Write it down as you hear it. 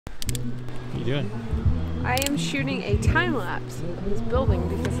What are you doing? I am shooting a time lapse of this building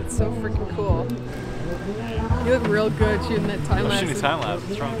because it's so freaking cool. You look real good shooting that time lapse. I'm shooting time lapse.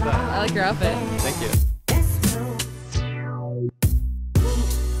 What's wrong with that? I like your outfit. Thank you.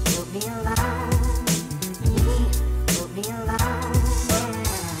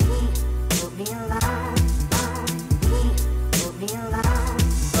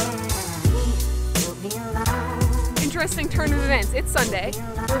 Interesting turn of events. It's Sunday.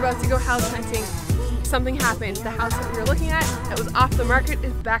 We're about to go house hunting. Something happened. The house that we were looking at that was off the market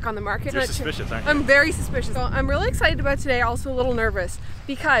is back on the market. You're suspicious, aren't you? I'm very suspicious. So I'm really excited about today, also a little nervous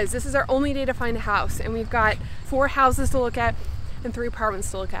because this is our only day to find a house and we've got 4 houses to look at and 3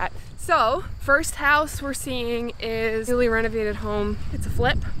 apartments to look at. So, first house we're seeing is a newly renovated home. It's a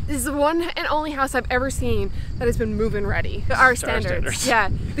flip. This is the one and only house I've ever seen that has been move-in ready. Our standards. Yeah.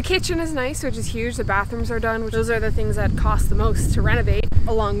 The kitchen is nice, which is huge. The bathrooms are done, which those are the things that cost the most to renovate,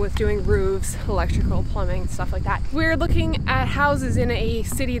 along with doing roofs, electrical, plumbing, stuff like that. We're looking at houses in a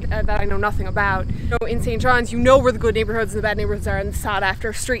city that I know nothing about. You know, in St. John's, you know where the good neighborhoods and the bad neighborhoods are and the sought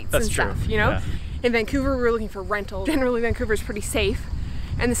after streets and stuff, you know? Yeah. In Vancouver, we were looking for rental. Generally, Vancouver is pretty safe.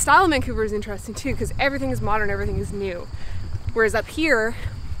 And the style of Vancouver is interesting too, because everything is modern, everything is new. Whereas up here,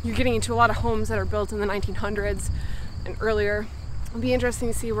 you're getting into a lot of homes that are built in the 1900s and earlier. It'll be interesting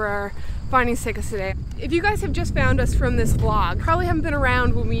to see where our findings take us today. If you guys have just found us from this vlog, probably haven't been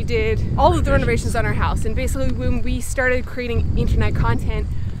around when we did all of the renovations on our house. And basically when we started creating internet content,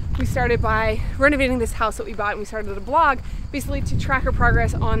 we started by renovating this house that we bought and we started a blog basically to track our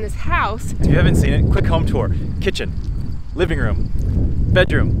progress on this house. If you haven't seen it, quick home tour. Kitchen, living room,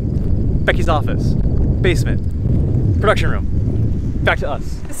 bedroom, Becky's office, basement, production room, back to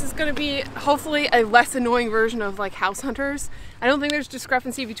us. This is gonna be hopefully a less annoying version of like House Hunters. I don't think there's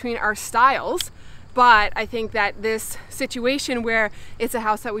discrepancy between our styles, but I think that this situation where it's a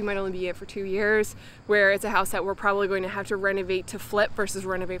house that we might only be in for 2 years, where it's a house that we're probably going to have to renovate to flip versus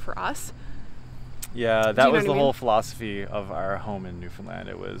renovate for us. Yeah, that was the whole philosophy of our home in Newfoundland.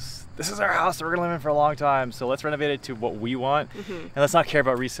 It was, this is our house that we're gonna live in for a long time, so let's renovate it to what we want, and let's not care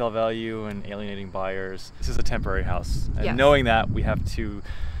about resale value and alienating buyers. This is a temporary house, and knowing that, we have to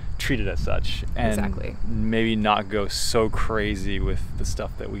treat it as such, and maybe not go so crazy with the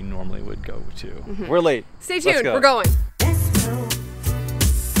stuff that we normally would go to. We're late. Stay tuned, we're going.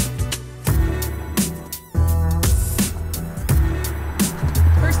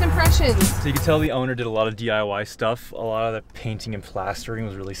 First impressions. So you can tell the owner did a lot of DIY stuff. A lot of the painting and plastering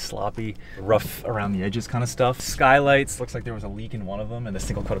was really sloppy, rough around the edges kind of stuff. Skylights, looks like there was a leak in one of them and a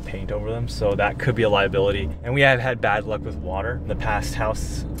single coat of paint over them, so that could be a liability. And we have had bad luck with water in the past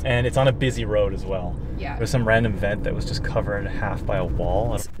house, and it's on a busy road as well. Yeah. There's some random vent that was just covered half by a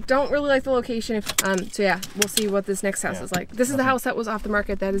wall. Don't really like the location. So yeah, we'll see what this next house is like. This is the house that was off the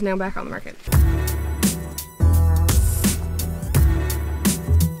market that is now back on the market.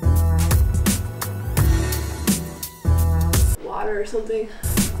 Water or something.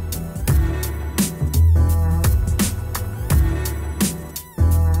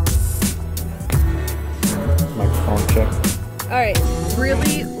 Microphone check. Alright,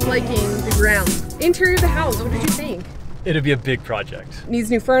 really liking the ground. Interior of the house, what did you think? It'd be a big project.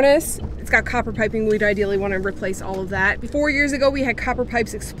 Needs new furnace. It's got copper piping. We'd ideally want to replace all of that. 4 years ago, we had copper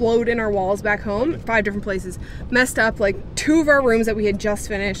pipes explode in our walls back home. 5 different places. Messed up like 2 of our rooms that we had just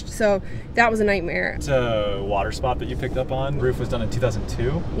finished. So that was a nightmare. It's a water spot that you picked up on. The roof was done in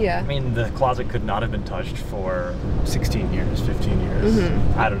 2002. Yeah. I mean, the closet could not have been touched for 16 years, 15 years.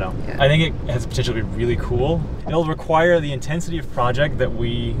 I don't know. Yeah. I think it has potential to be really cool. It'll require the intensity of project that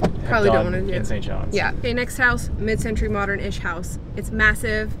we probably have don't done want to do in St. John's. Yeah. Okay, next house, mid-century modern-ish house. It's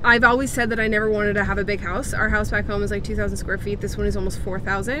massive. I've always said that I never wanted to have a big house. Our house back home is like 2,000 square feet. This one is almost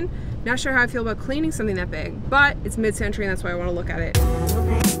 4,000. Not sure how I feel about cleaning something that big, but it's mid-century and that's why I want to look at it.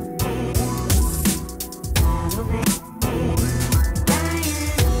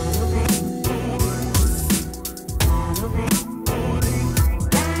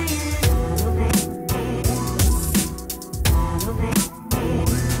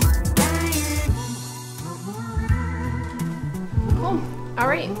 All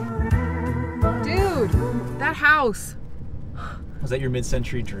right, dude, that house. Was that your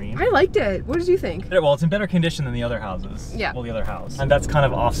mid-century dream? I liked it. What did you think? Yeah, well, it's in better condition than the other houses. Yeah. Well, the other house. And that's kind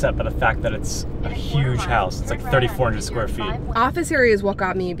of offset by the fact that it's a huge house. It's like 3,400 square feet. Office area is what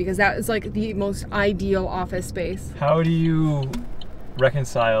got me because that is like the most ideal office space. How do you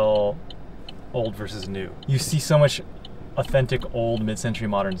reconcile old versus new? You see so much authentic old mid-century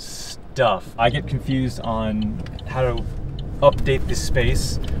modern stuff. I get confused on how to update this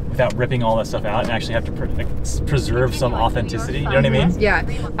space without ripping all that stuff out and actually have to preserve some authenticity. You know what I mean? Yeah.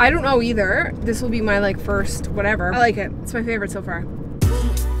 I don't know either. This will be my like first whatever. I like it. It's my favorite so far.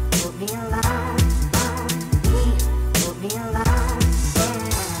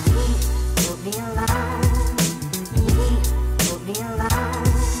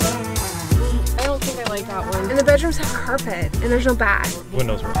 And the bedrooms have carpet, and there's no bath.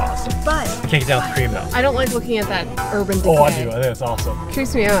 Windows were awesome. But I can't get down with cream though. I don't like looking at that urban decay. Oh, I do. I think it's awesome.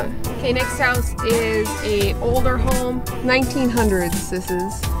 Creeps me out. Okay, next house is a older home. 1900s this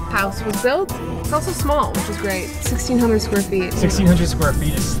is. House was built. It's also small, which is great. 1,600 square feet. 1,600 square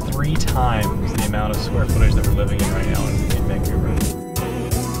feet is 3 times the amount of square footage that we're living in right now in Vancouver.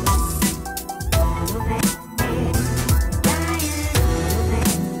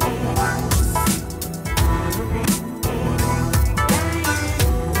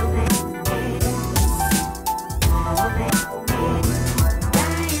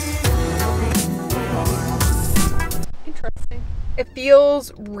 It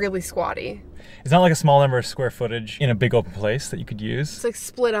feels really squatty. It's not like a small number of square footage in a big open place that you could use. It's like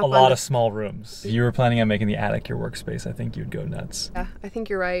split up. A lot of small rooms. If you were planning on making the attic your workspace, I think you'd go nuts. Yeah, I think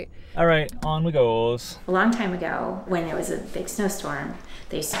you're right. All right, on we goes. A long time ago, when there was a big snowstorm,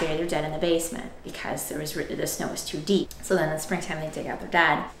 they used to bury their dead in the basement because the snow was too deep. So then in the springtime, they dig out their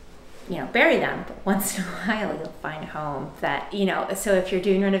dead, you know, bury them. But once in a while, you'll find a home that, you know, so if you're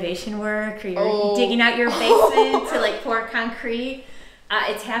doing renovation work or you're digging out your basement to like pour concrete,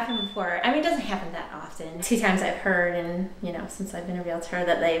 it's happened before. I mean, it doesn't happen that often. 2 times I've heard, and you know, since I've been a realtor,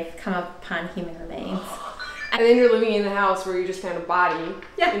 that they've come upon human remains. And then you're living in the house where you just found a body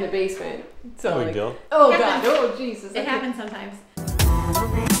in the basement. So No big like, deal. oh god, oh Jesus. It happens sometimes. I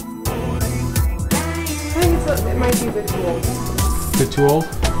think it might be a bit too old. Bit too old?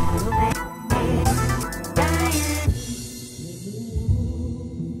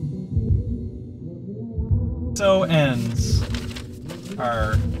 So ends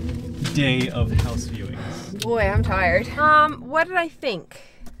our day of house viewings. Boy, I'm tired. What did I think?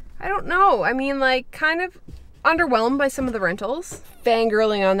 I don't know. I mean, like, kind of underwhelmed by some of the rentals.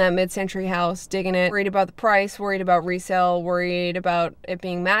 Fangirling on that mid-century house, digging it. Worried about the price, worried about resale, worried about it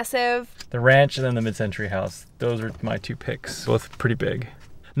being massive. The ranch and then the mid-century house. Those are my 2 picks. Both pretty big.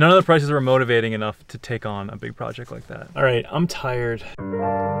 None of the prices were motivating enough to take on a big project like that. All right, I'm tired.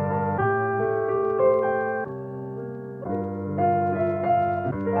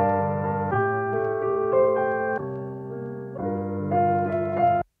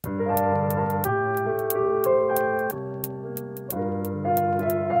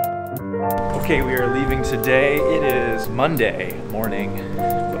 Okay, we are leaving today. It is Monday morning.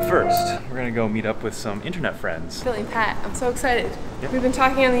 But first, we're gonna go meet up with some internet friends. Billy and Pat, I'm so excited. Yep. We've been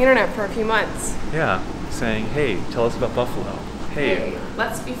talking on the internet for a few months. Yeah, saying, hey, tell us about Buffalo. Hey.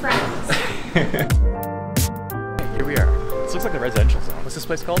 Let's be friends. Here we are. This looks like a residential zone. What's this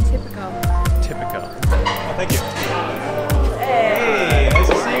place called? Typico. Typico. Oh, thank you. Hey, nice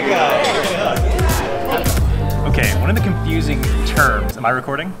to see you guys. Okay, one of the confusing terms, am I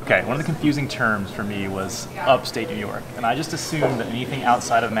recording? Okay, one of the confusing terms for me was upstate New York. And I just assumed that anything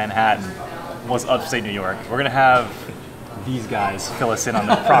outside of Manhattan was upstate New York. We're gonna have these guys fill us in on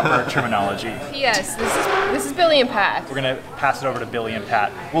the proper terminology. P.S. This is Billy and Pat. We're gonna pass it over to Billy and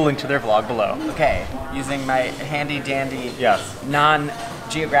Pat. We'll link to their vlog below. Okay, using my handy dandy, Yes.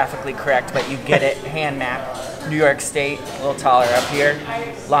 non-geographically correct, but you get it, hand map. New York State, a little taller up here.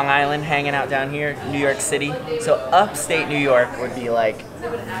 Long Island hanging out down here. New York City. So upstate New York would be like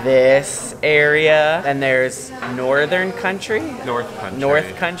this area. Then there's Northern Country.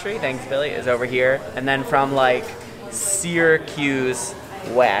 North Country, thanks Billy, is over here. And then from like Syracuse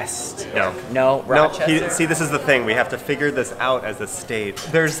west. No, Rochester. See, this is the thing. We have to figure this out as a state.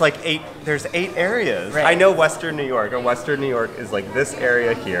 There's like 8 areas. Right. I know Western New York, and Western New York is like this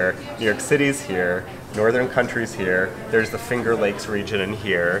area here. New York City's here. Northern Country's here. There's the Finger Lakes region in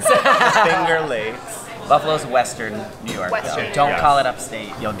here. Finger Lakes. Buffalo's Western New York. Western. So don't Yes. call it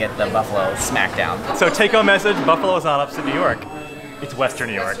upstate. You'll get the Buffalo smackdown. So take home message, Buffalo's not upstate New York. It's Western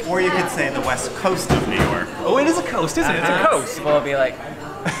New York. Or you could say the West Coast of New York. Oh, it is a coast, isn't it? It's a coast. People will be like,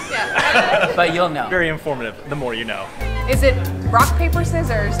 Yeah. but you'll know. Very informative, the more you know. Is it rock, paper,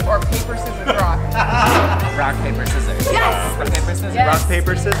 scissors or paper, scissors, rock? Rock, paper, scissors. Yes! Rock, paper, scissors. Yes. Rock,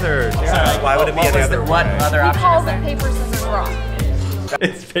 paper, scissors. Yeah. Why would it be What any was other what way? other He option calls is it there? paper, scissors, rock.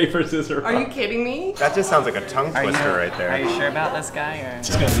 It's paper, scissors, Are you kidding me? That just sounds like a tongue Are you, twister right are there. you sure about this guy? Or?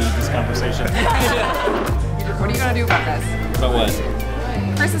 Just gonna leave this conversation. What are you gonna do about this? But what?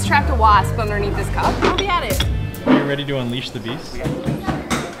 Chris has trapped a wasp underneath this cup. I'll be at it. Are you ready to unleash the beast?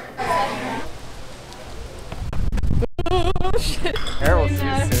 shit. Harold, see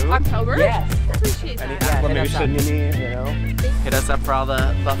you soon. October? Yes. Appreciate that. Yeah, hit us up. you need, you know? Hit us up for all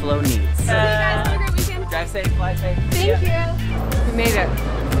the Buffalo needs. See you guys. Have a great weekend. Drive safe, fly safe. Thank you. We made it.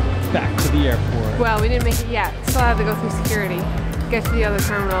 Back to the airport. Well, we didn't make it yet. Still have to go through security. Get to the other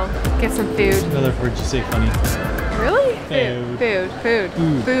terminal. Get some food. Another word you say funny. Really? Food. Food. Food.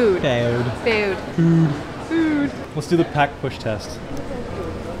 Food. Food. Food. Food. Food. Food. Let's do the pack push test.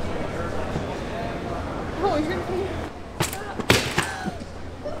 Oh, you're gonna...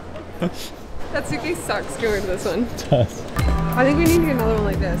 That suitcase sucks. Go into this one. Test. I think we need to get another one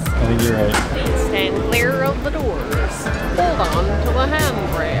like this. I think you're right. Stand clear of the doors. Hold on to the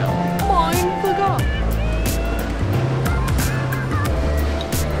handrail. Mind the gap.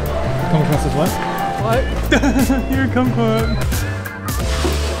 Come across this way. What? Here, kumquat.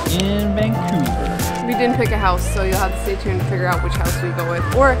 In Vancouver. We didn't pick a house, so you'll have to stay tuned to figure out which house we go with.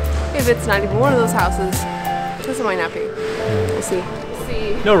 Or if it's not even one of those houses, because it might not be. We'll see.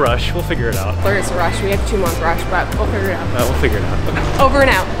 No rush. We'll figure it out. There is a rush. We have 2 month rush, but we'll figure it out. We'll figure it out. Over and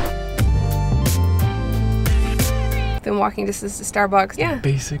out. Then walking distance to Starbucks. Yeah.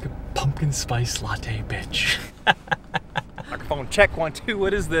 Basic pumpkin spice latte, bitch. Microphone check 1, 2.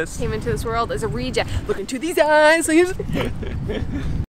 What is this? Came into this world as a reject. Look into these eyes.